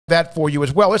that for you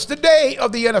as well. It's the day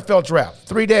of the NFL draft,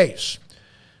 3 days.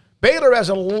 Baylor has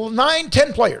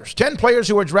 10 players, 10 players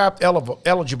who are draft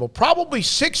eligible. Probably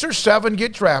 6 or 7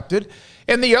 get drafted,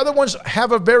 and the other ones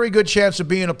have a very good chance of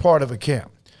being a part of a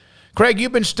camp. Craig,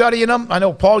 you've been studying them. I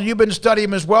know, Paul, you've been studying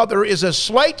them as well. There is a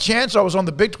slight chance, I was on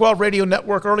the Big 12 radio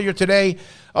network earlier today,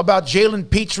 about Jalen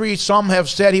Petrie. Some have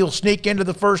said he'll sneak into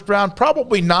the first round.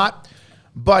 Probably not,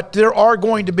 but there are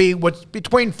going to be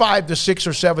between 5 to 6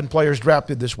 or 7 players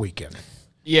drafted this weekend.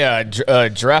 Yeah,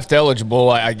 draft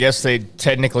eligible. I guess they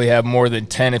technically have more than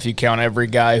 10 if you count every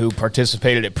guy who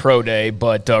participated at Pro Day,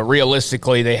 but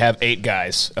realistically they have 8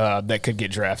 guys that could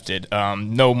get drafted.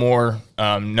 No more,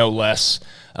 no less.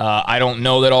 I don't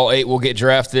know that all 8 will get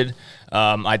drafted.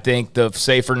 I think the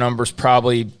safer number is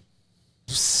probably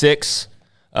 6.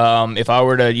 If I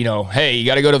were to, hey, you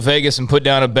got to go to Vegas and put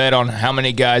down a bet on how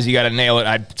many guys you got to nail it,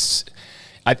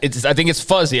 I think it's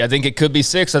fuzzy. I think it could be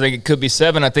 6. I think it could be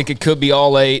 7. I think it could be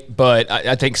all 8, but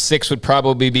I think 6 would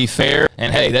probably be fair.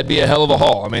 And, hey, that'd be a hell of a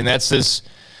haul. I mean, that's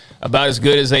about as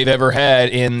good as they've ever had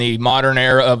in the modern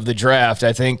era of the draft.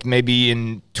 I think maybe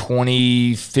in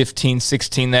 2015,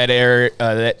 16, that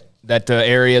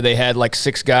area they had like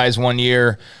 6 guys one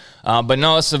year. But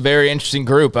no, it's a very interesting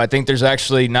group. I think there's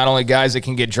actually not only guys that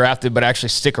can get drafted, but actually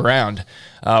stick around,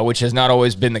 which has not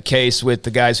always been the case with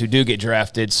the guys who do get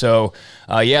drafted. So,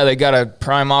 yeah, they got a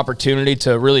prime opportunity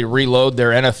to really reload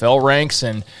their NFL ranks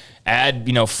and add,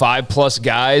 5+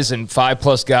 guys and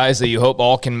 5+ guys that you hope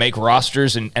all can make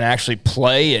rosters and actually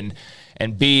play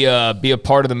and be a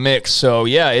part of the mix. So,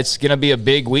 yeah, it's going to be a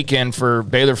big weekend for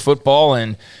Baylor football.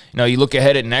 And, you look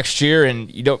ahead at next year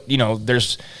and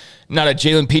there's not a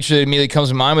Jalen Petrie that immediately comes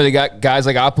to mind, but they got guys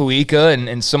like Apuika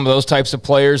and some of those types of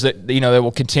players that that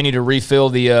will continue to refill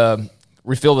the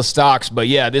stocks. But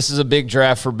yeah, this is a big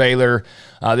draft for Baylor.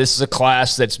 This is a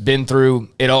class that's been through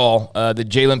it all. The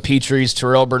Jalen Petries,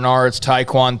 Terrell Bernards,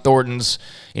 Tyquan Thorntons,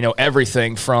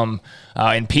 everything from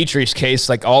in Petrie's case,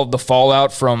 like all of the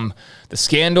fallout from the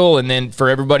scandal, and then for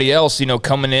everybody else,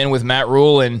 coming in with Matt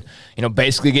Rule and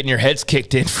basically getting your heads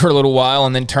kicked in for a little while,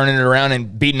 and then turning it around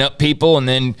and beating up people, and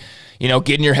then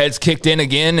getting your heads kicked in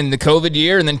again in the COVID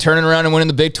year, and then turning around and winning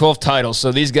the Big 12 title.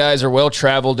 So these guys are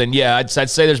well-traveled, and yeah, I'd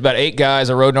say there's about 8 guys.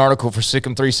 I wrote an article for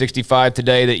Sic'Em 365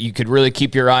 today that you could really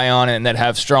keep your eye on and that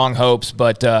have strong hopes,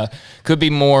 but could be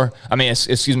more. I mean,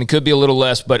 could be a little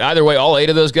less, but either way, all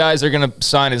 8 of those guys, they're going to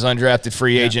sign as undrafted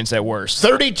free agents at worst.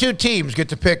 32 teams get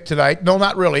to pick tonight. No,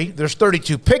 not really. There's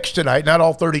 32 picks tonight. Not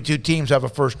all 32 teams have a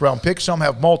first-round pick. Some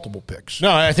have multiple picks.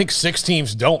 No, I think 6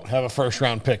 teams don't have a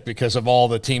first-round pick because of all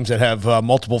the teams that have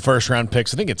multiple first-round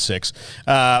picks. I think it's 6.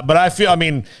 But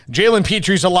Jalen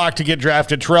Petrie's a lock to get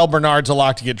drafted. Terrell Bernard's a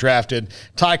lock to get drafted.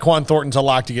 Tyquan Thornton's a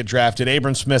lock to get drafted.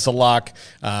 Abram Smith's a lock.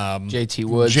 JT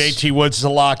Woods. JT Woods is a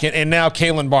lock. And now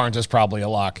Kalen Barnes is probably a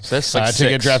lock so that's like to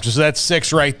get drafted. So that's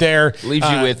 6 right there. Leaves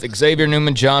you with Xavier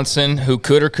Newman-Johnson, who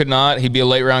could or could not. He'd be a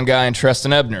late-round guy, and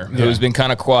Treston Ebner, who's been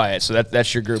kind of quiet. So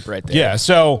that's your group right there. Yeah,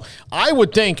 so I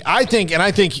think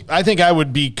I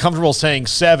would be comfortable saying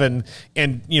 7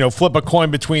 and, flip a coin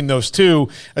between those 2,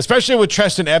 especially with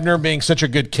Treston Ebner being such a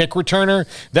good kick returner.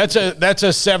 That's a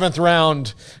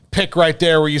 7th-round pick right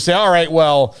there where you say, all right,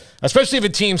 well, especially if a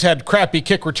team's had crappy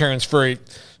kick returns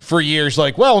for years,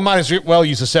 like, well, we might as well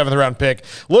use a 7th-round pick.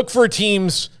 Look for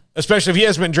teams, especially if he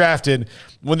hasn't been drafted,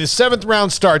 when the 7th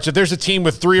round starts, if there's a team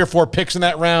with 3 or 4 picks in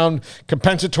that round,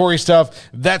 compensatory stuff,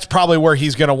 that's probably where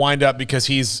he's going to wind up because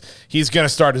he's going to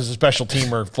start as a special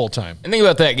teamer full-time. And think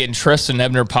about that, getting Treston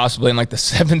Ebner possibly in like the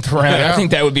 7th round. Yeah. I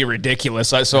think that would be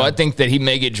ridiculous. I think that he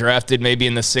may get drafted maybe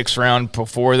in the 6th round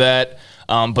before that.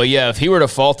 But, yeah, if he were to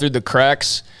fall through the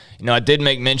cracks, I did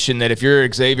make mention that if you're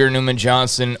Xavier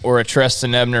Newman-Johnson or a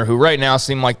Treston Ebner, who right now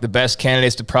seem like the best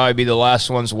candidates to probably be the last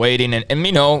ones waiting, and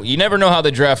you never know how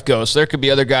the draft goes. So there could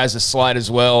be other guys that slide as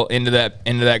well into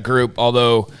that group.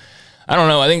 Although I don't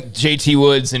know, I think JT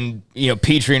Woods and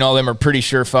Petrie and all them are pretty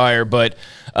surefire. But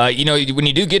when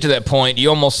you do get to that point, you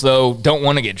almost though don't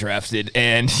want to get drafted.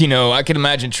 And I can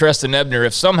imagine Treston Ebner,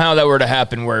 if somehow that were to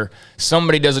happen where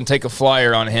somebody doesn't take a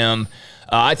flyer on him,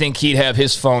 I think he'd have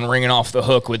his phone ringing off the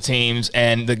hook with teams,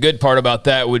 and the good part about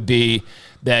that would be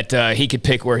that he could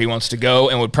pick where he wants to go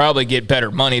and would probably get better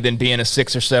money than being a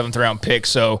 6th or 7th round pick.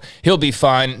 So he'll be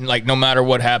fine, like no matter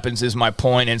what happens is my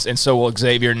point, and so will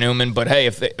Xavier Newman. But, hey,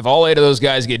 if all 8 of those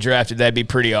guys get drafted, that'd be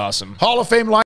pretty awesome. Hall of Fame line.